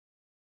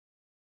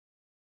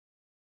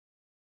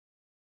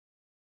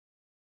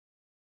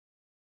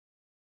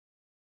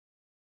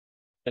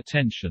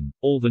Attention!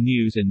 All the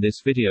news in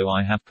this video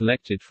I have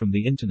collected from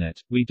the internet.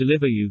 We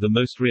deliver you the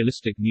most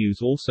realistic news.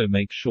 Also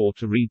make sure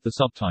to read the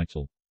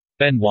subtitle.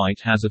 Ben White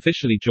has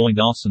officially joined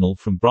Arsenal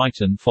from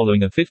Brighton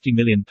following a £50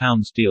 million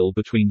deal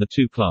between the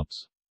two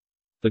clubs.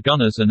 The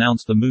Gunners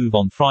announced the move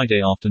on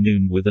Friday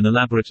afternoon with an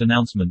elaborate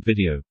announcement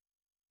video.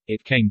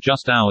 It came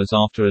just hours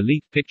after a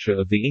leaked picture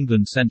of the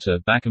England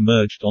centre-back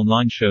emerged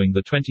online showing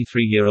the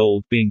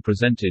 23-year-old being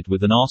presented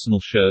with an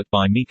Arsenal shirt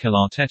by Mikel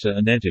Arteta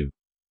and Edu.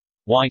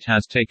 White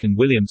has taken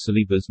William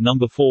Saliba's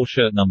number 4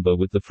 shirt number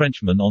with the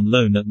Frenchman on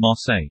loan at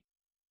Marseille.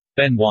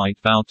 Ben White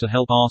vowed to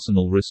help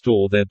Arsenal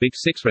restore their Big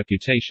Six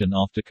reputation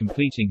after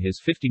completing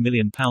his £50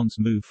 million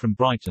move from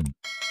Brighton.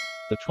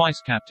 The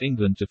twice-capped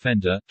England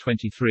defender,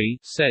 23,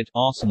 said,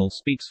 "Arsenal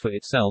speaks for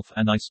itself,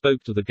 and I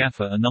spoke to the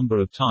gaffer a number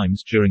of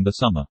times during the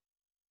summer.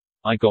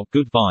 I got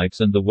good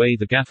vibes and the way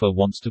the gaffer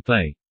wants to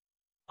play.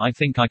 I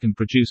think I can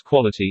produce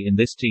quality in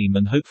this team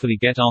and hopefully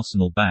get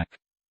Arsenal back."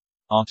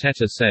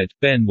 Arteta said,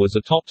 "Ben was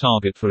a top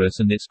target for us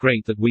and it's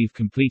great that we've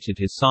completed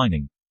his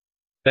signing.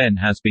 Ben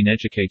has been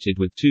educated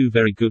with two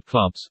very good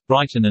clubs,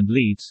 Brighton and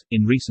Leeds,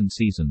 in recent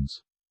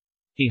seasons.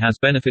 He has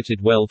benefited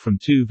well from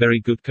two very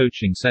good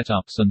coaching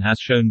setups and has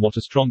shown what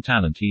a strong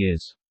talent he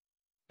is.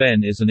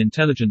 Ben is an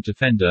intelligent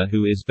defender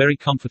who is very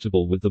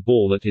comfortable with the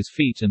ball at his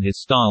feet and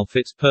his style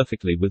fits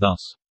perfectly with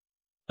us.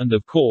 And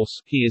of course,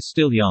 he is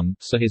still young,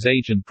 so his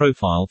age and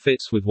profile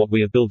fits with what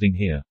we are building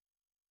here.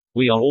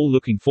 We are all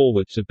looking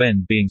forward to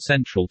Ben being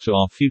central to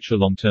our future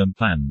long-term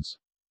plans."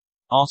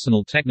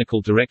 Arsenal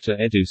technical director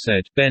Edu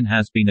said, "Ben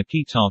has been a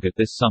key target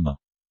this summer.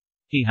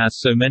 He has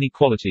so many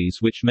qualities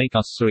which make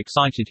us so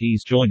excited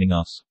he's joining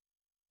us.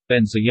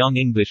 Ben's a young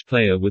English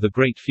player with a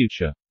great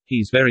future.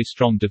 He's very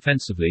strong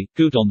defensively,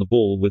 good on the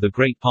ball with a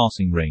great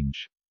passing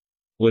range.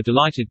 We're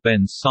delighted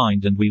Ben's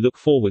signed and we look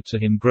forward to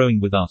him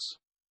growing with us."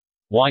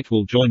 White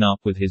will join up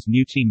with his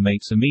new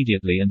teammates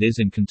immediately and is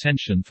in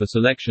contention for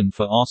selection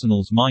for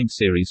Arsenal's Mind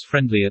Series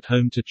friendly at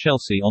home to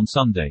Chelsea on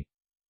Sunday.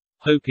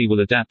 Hope he will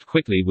adapt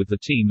quickly with the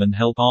team and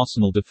help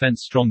Arsenal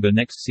defence stronger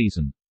next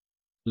season.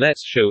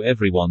 "Let's show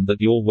everyone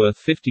that you're worth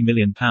 £50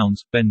 million,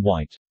 Ben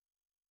White."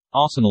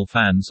 Arsenal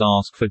fans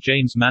ask for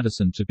James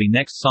Maddison to be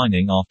next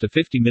signing after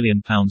 £50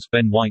 million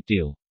Ben White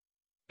deal.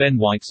 Ben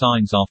White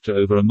signs after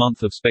over a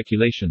month of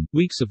speculation,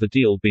 weeks of the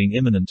deal being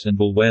imminent, and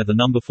will wear the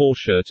number 4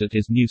 shirt at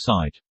his new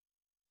side.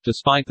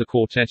 Despite the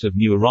quartet of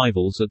new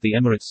arrivals at the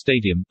Emirates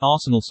Stadium,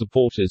 Arsenal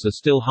supporters are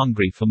still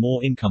hungry for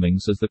more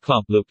incomings as the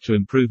club look to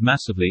improve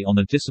massively on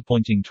a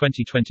disappointing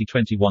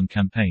 2020-21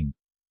 campaign.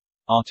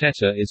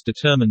 Arteta is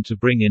determined to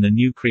bring in a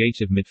new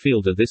creative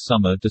midfielder this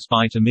summer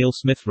despite Emile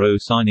Smith-Rowe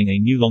signing a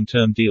new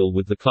long-term deal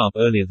with the club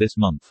earlier this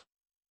month.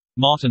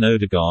 Martin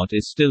Odegaard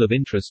is still of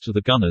interest to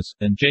the Gunners,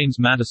 and James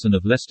Maddison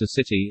of Leicester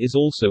City is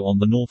also on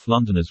the North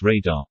Londoners'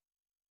 radar.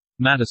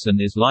 Maddison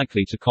is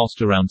likely to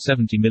cost around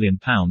 £70 million,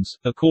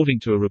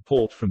 according to a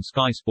report from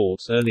Sky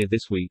Sports earlier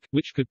this week,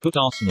 which could put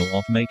Arsenal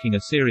off making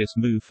a serious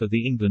move for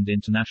the England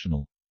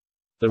international.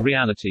 The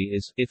reality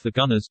is, if the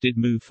Gunners did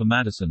move for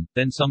Maddison,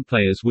 then some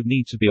players would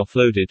need to be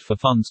offloaded for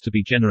funds to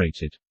be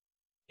generated.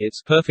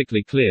 It's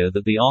perfectly clear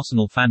that the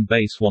Arsenal fan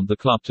base want the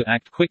club to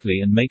act quickly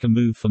and make a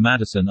move for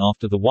Maddison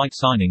after the White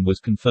signing was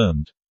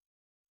confirmed.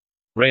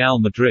 Real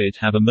Madrid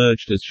have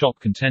emerged as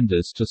shock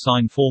contenders to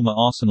sign former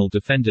Arsenal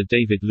defender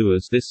David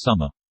Luiz this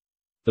summer.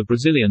 The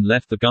Brazilian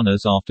left the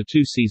Gunners after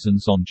 2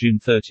 seasons on June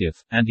 30,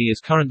 and he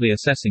is currently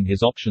assessing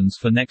his options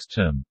for next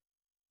term.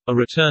 A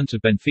return to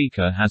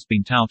Benfica has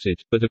been touted,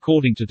 but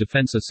according to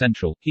Defensa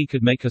Central, he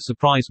could make a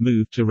surprise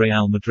move to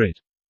Real Madrid.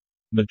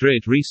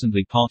 Madrid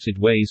recently parted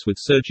ways with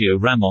Sergio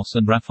Ramos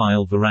and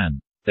Rafael Varane.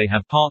 They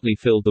have partly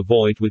filled the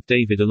void with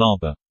David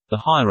Alaba. The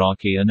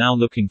hierarchy are now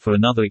looking for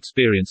another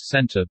experienced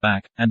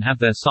centre-back, and have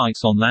their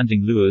sights on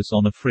landing Luiz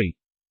on a free.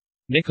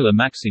 Nikola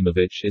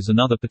Maximovic is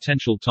another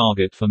potential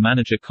target for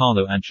manager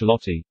Carlo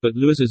Ancelotti, but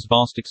Luiz's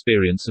vast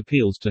experience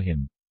appeals to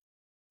him.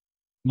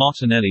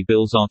 Martinelli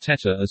bills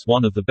Arteta as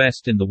one of the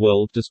best in the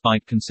world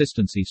despite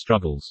consistency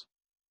struggles.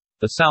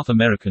 The South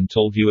American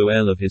told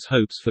UOL of his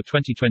hopes for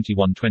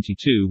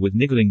 2021-22 with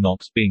niggling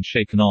knocks being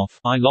shaken off.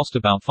 "I lost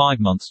about 5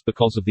 months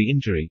because of the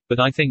injury,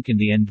 but I think in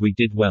the end we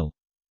did well.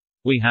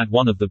 We had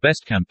one of the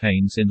best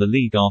campaigns in the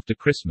league after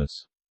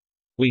Christmas.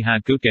 We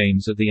had good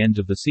games at the end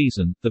of the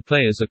season, the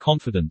players are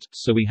confident,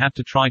 so we have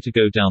to try to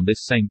go down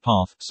this same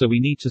path, so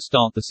we need to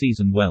start the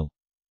season well.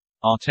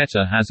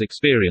 Arteta has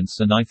experience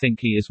and I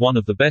think he is one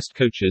of the best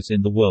coaches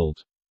in the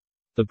world."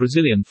 The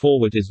Brazilian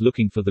forward is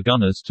looking for the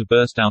Gunners to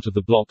burst out of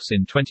the blocks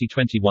in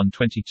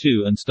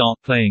 2021-22 and start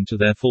playing to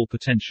their full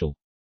potential.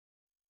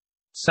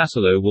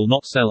 Sassuolo will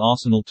not sell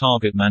Arsenal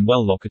target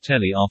Manuel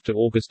Locatelli after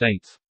August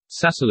 8.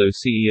 Sassuolo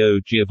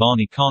CEO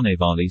Giovanni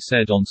Carnevali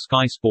said on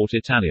Sky Sport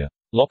Italia,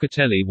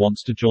 "Locatelli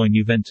wants to join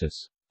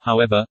Juventus.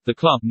 However, the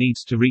club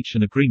needs to reach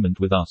an agreement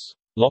with us.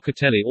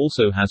 Locatelli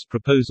also has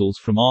proposals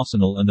from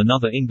Arsenal and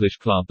another English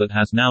club that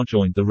has now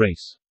joined the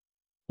race.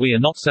 We are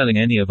not selling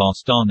any of our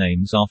star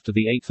names after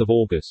the 8th of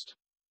August.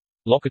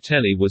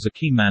 Locatelli was a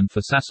key man for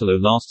Sassuolo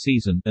last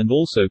season, and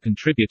also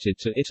contributed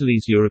to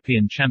Italy's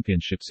European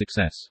Championship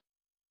success.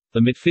 The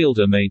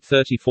midfielder made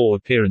 34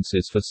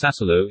 appearances for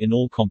Sassuolo in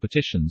all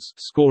competitions,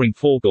 scoring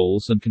 4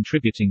 goals and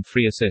contributing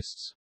 3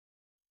 assists.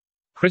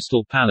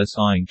 Crystal Palace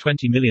eyeing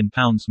 £20 million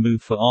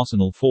move for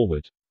Arsenal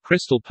forward.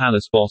 Crystal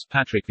Palace boss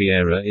Patrick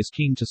Vieira is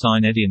keen to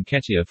sign Eddie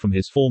Nketiah from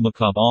his former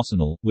club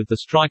Arsenal, with the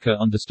striker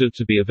understood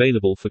to be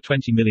available for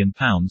 £20 million,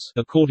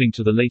 according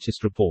to the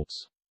latest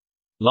reports.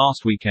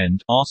 Last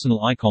weekend,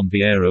 Arsenal icon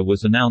Vieira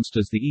was announced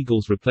as the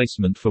Eagles'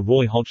 replacement for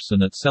Roy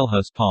Hodgson at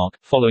Selhurst Park,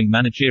 following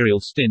managerial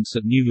stints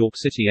at New York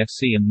City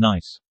FC and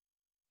Nice.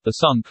 The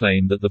Sun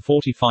claim that the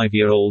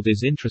 45-year-old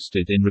is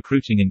interested in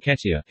recruiting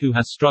Nketiah, who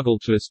has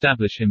struggled to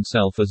establish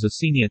himself as a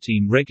senior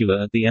team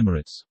regular at the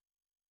Emirates.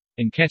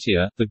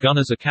 Nketiah, the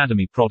Gunners'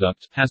 Academy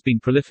product, has been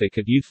prolific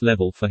at youth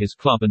level for his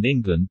club and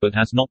England but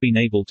has not been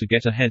able to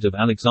get ahead of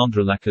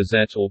Alexandre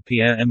Lacazette or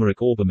Pierre-Emerick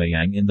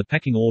Aubameyang in the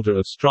pecking order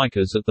of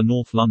strikers at the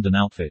North London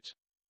outfit.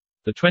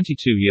 The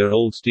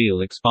 22-year-old's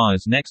deal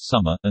expires next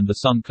summer, and the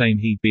Sun claim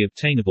he'd be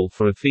obtainable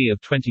for a fee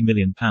of £20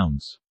 million.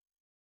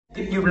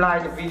 If you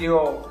like the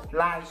video,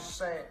 like,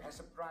 share and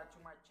subscribe to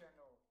my channel.